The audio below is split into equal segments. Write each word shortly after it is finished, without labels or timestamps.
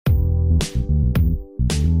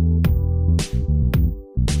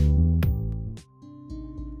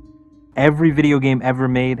every video game ever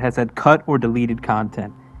made has had cut or deleted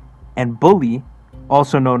content. And Bully,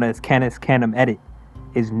 also known as Canis Canem Edit,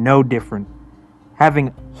 is no different,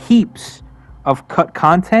 having heaps of cut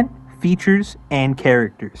content, features, and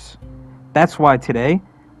characters. That's why today,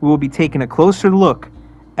 we will be taking a closer look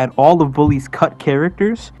at all of Bully's cut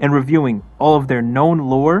characters and reviewing all of their known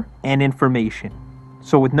lore and information.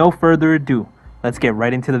 So with no further ado, let's get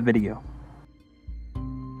right into the video.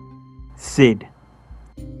 Sid.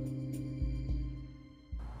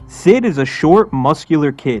 Sid is a short,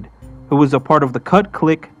 muscular kid who was a part of the cut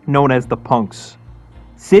clique known as the Punks.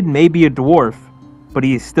 Sid may be a dwarf, but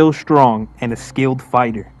he is still strong and a skilled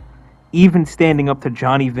fighter, even standing up to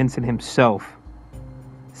Johnny Vincent himself.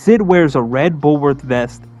 Sid wears a red Bulworth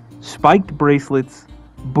vest, spiked bracelets,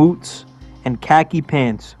 boots, and khaki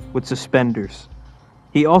pants with suspenders.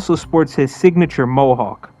 He also sports his signature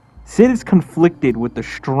mohawk. Sid is conflicted with the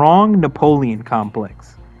strong Napoleon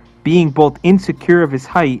complex, being both insecure of his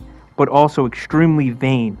height but also extremely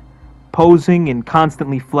vain, posing and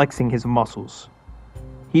constantly flexing his muscles.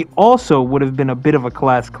 He also would have been a bit of a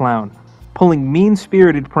class clown, pulling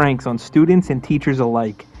mean-spirited pranks on students and teachers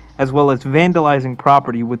alike, as well as vandalizing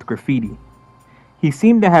property with graffiti. He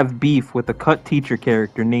seemed to have beef with a cut teacher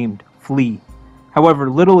character named Flea. However,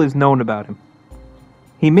 little is known about him.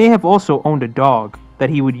 He may have also owned a dog that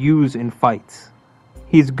he would use in fights.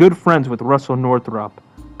 He is good friends with Russell Northrop,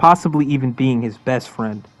 possibly even being his best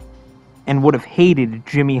friend, and would have hated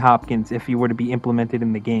Jimmy Hopkins if he were to be implemented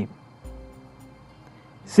in the game.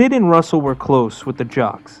 Sid and Russell were close with the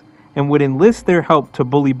jocks, and would enlist their help to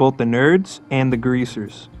bully both the nerds and the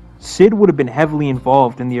greasers. Sid would have been heavily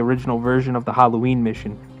involved in the original version of the Halloween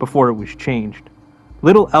mission before it was changed.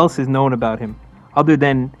 Little else is known about him, other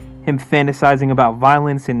than him fantasizing about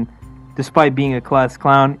violence and, despite being a class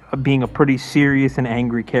clown, being a pretty serious and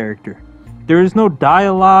angry character. There is no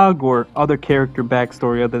dialogue or other character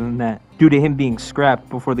backstory other than that, due to him being scrapped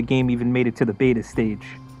before the game even made it to the beta stage.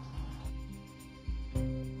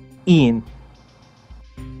 Ian.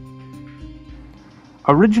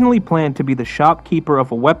 Originally planned to be the shopkeeper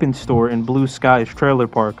of a weapons store in Blue Sky's trailer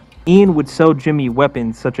park, Ian would sell Jimmy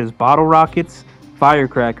weapons such as bottle rockets,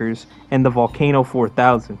 firecrackers, and the Volcano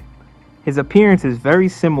 4000. His appearance is very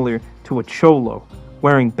similar to a cholo,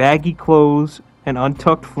 wearing baggy clothes, an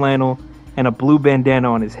untucked flannel, and a blue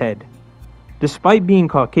bandana on his head. Despite being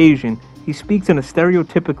Caucasian, he speaks in a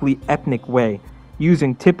stereotypically ethnic way,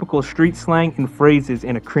 using typical street slang and phrases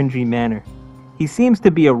in a cringy manner. He seems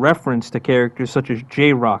to be a reference to characters such as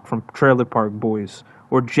J-Rock from Trailer Park Boys,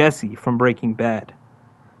 or Jesse from Breaking Bad.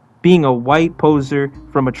 Being a white poser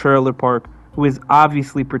from a trailer park who is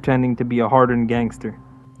obviously pretending to be a hardened gangster.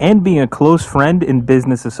 And being a close friend and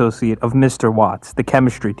business associate of Mr. Watts, the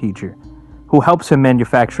chemistry teacher, who helps him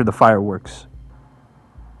manufacture the fireworks.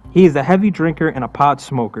 He is a heavy drinker and a pot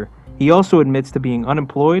smoker. He also admits to being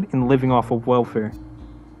unemployed and living off of welfare.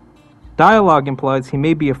 Dialogue implies he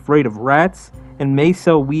may be afraid of rats and may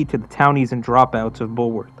sell weed to the townies and dropouts of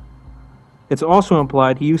Bulworth. It's also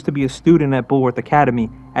implied he used to be a student at Bulworth Academy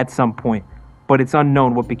at some point, but it's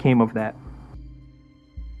unknown what became of that.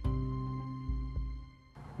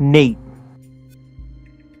 Nate.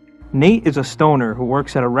 Nate is a stoner who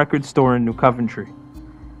works at a record store in New Coventry.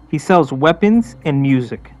 He sells weapons and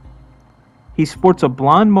music. He sports a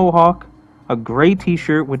blonde mohawk, a gray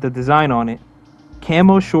t-shirt with a design on it,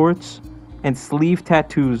 camo shorts, and sleeve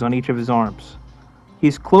tattoos on each of his arms.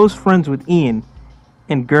 He's close friends with Ian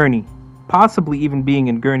and Gurney, possibly even being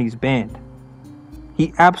in Gurney's band.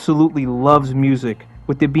 He absolutely loves music,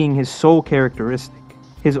 with it being his sole characteristic.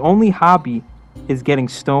 His only hobby is getting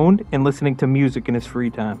stoned and listening to music in his free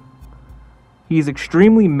time. He is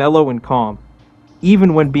extremely mellow and calm,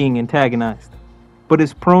 even when being antagonized, but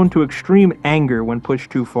is prone to extreme anger when pushed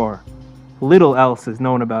too far. Little else is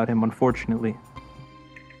known about him, unfortunately.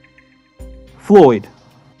 FLOYD.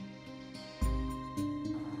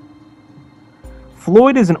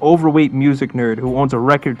 FLOYD is an overweight music nerd who owns a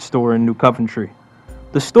record store in New Coventry.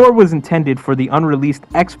 The store was intended for the unreleased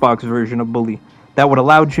Xbox version of Bully that would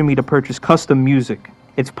allow Jimmy to purchase custom music.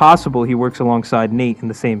 It's possible he works alongside Nate in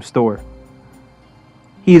the same store.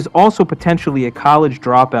 He is also potentially a college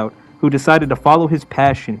dropout who decided to follow his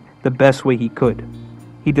passion the best way he could.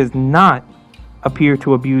 He does not appear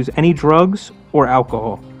to abuse any drugs or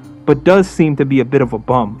alcohol, but does seem to be a bit of a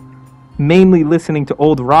bum, mainly listening to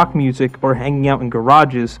old rock music or hanging out in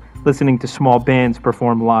garages listening to small bands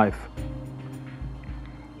perform live.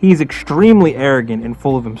 He is extremely arrogant and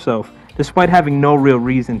full of himself, despite having no real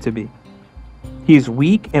reason to be. He is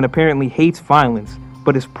weak and apparently hates violence,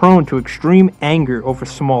 but is prone to extreme anger over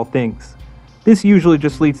small things. This usually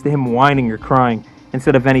just leads to him whining or crying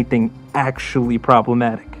instead of anything actually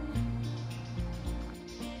problematic.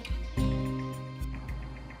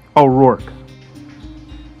 O'Rourke.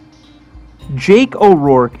 Jake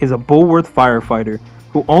O'Rourke is a Bulworth firefighter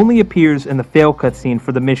who only appears in the fail cutscene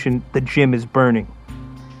for the mission The Gym is Burning.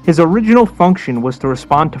 His original function was to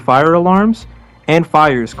respond to fire alarms and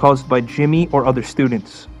fires caused by Jimmy or other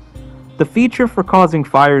students. The feature for causing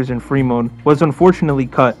fires in free mode was unfortunately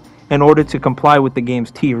cut in order to comply with the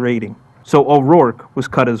game's T rating, so O'Rourke was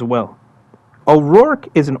cut as well. O'Rourke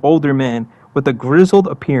is an older man with a grizzled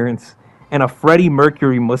appearance and a Freddie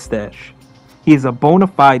Mercury mustache. He is a bona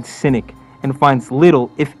fide cynic and finds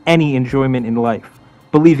little, if any, enjoyment in life,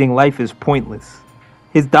 believing life is pointless.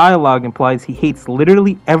 His dialogue implies he hates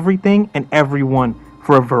literally everything and everyone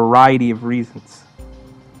for a variety of reasons.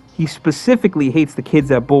 He specifically hates the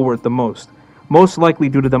kids at Bulworth the most likely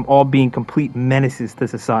due to them all being complete menaces to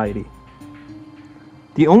society.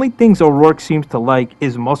 The only things O'Rourke seems to like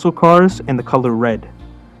is muscle cars and the color red.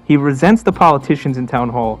 He resents the politicians in Town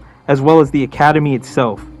Hall, as well as the academy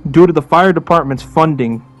itself, due to the fire department's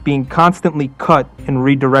funding being constantly cut and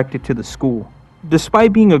redirected to the school.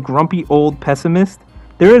 Despite being a grumpy old pessimist,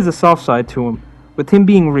 there is a soft side to him, with him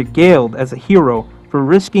being regaled as a hero for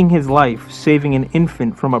risking his life saving an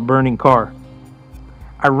infant from a burning car.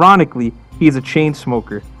 Ironically, he is a chain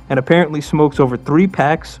smoker and apparently smokes over 3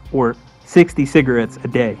 packs or 60 cigarettes a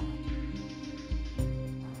day.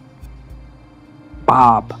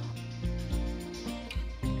 Bob.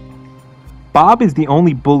 Bob is the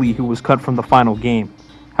only bully who was cut from the final game.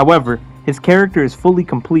 However, his character is fully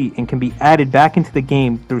complete and can be added back into the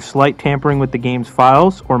game through slight tampering with the game's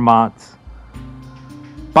files or mods.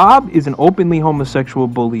 Bob is an openly homosexual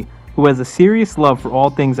bully who has a serious love for all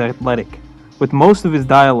things athletic, with most of his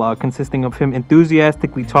dialogue consisting of him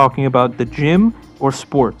enthusiastically talking about the gym or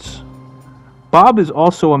sports. Bob is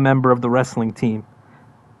also a member of the wrestling team,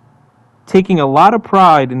 taking a lot of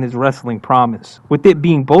pride in his wrestling prowess, with it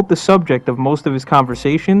being both the subject of most of his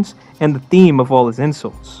conversations and the theme of all his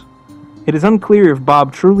insults. It is unclear if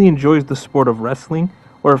Bob truly enjoys the sport of wrestling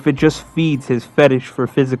or if it just feeds his fetish for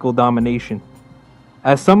physical domination,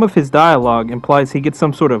 as some of his dialogue implies he gets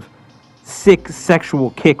some sort of sick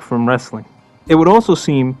sexual kick from wrestling. It would also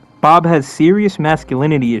seem Bob has serious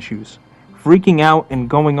masculinity issues, freaking out and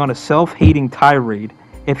going on a self-hating tirade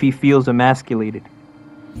if he feels emasculated.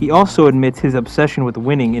 He also admits his obsession with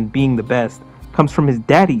winning and being the best comes from his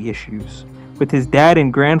daddy issues, with his dad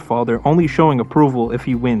and grandfather only showing approval if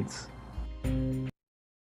he wins.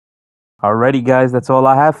 Alrighty guys, that's all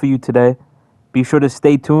I have for you today. Be sure to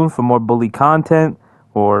stay tuned for more bully content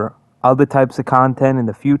or other types of content in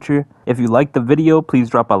the future. If you liked the video, please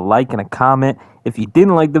drop a like and a comment. If you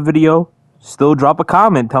didn't like the video, still drop a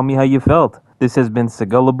comment. Tell me how you felt. This has been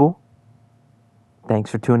Segullable.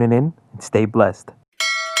 Thanks for tuning in and stay blessed.